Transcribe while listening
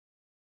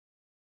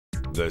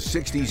The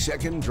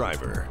 60-second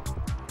driver.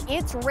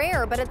 It's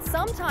rare, but at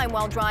some time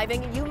while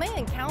driving, you may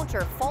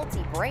encounter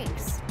faulty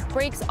brakes.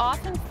 Brakes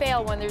often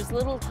fail when there's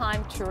little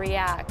time to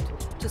react.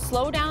 To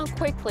slow down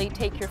quickly,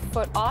 take your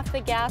foot off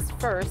the gas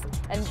first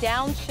and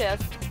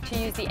downshift to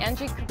use the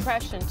engine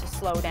compression to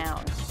slow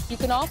down. You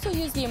can also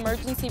use the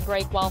emergency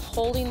brake while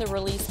holding the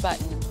release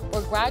button or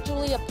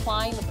gradually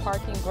applying the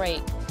parking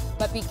brake.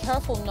 But be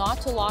careful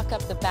not to lock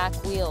up the back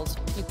wheels.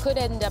 You could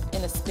end up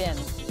in a spin.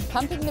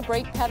 Pumping the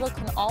brake pedal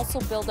can also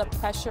build up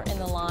pressure in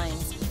the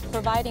lines,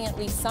 providing at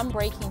least some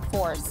braking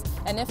force.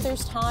 And if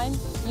there's time,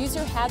 use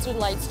your hazard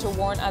lights to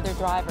warn other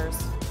drivers.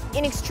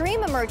 In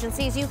extreme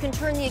emergencies, you can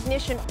turn the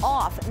ignition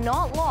off,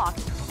 not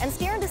locked, and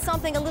steer into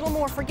something a little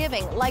more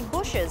forgiving, like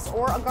bushes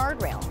or a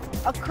guardrail.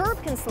 A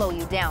curb can slow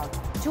you down.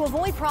 To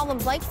avoid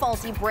problems like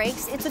faulty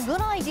brakes, it's a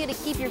good idea to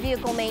keep your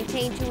vehicle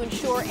maintained to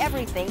ensure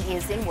everything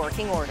is in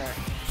working order.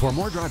 For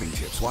more driving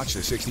tips, watch The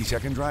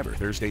 60-Second Driver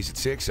Thursdays at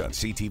 6 on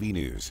CTV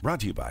News.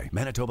 Brought to you by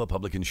Manitoba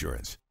Public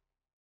Insurance.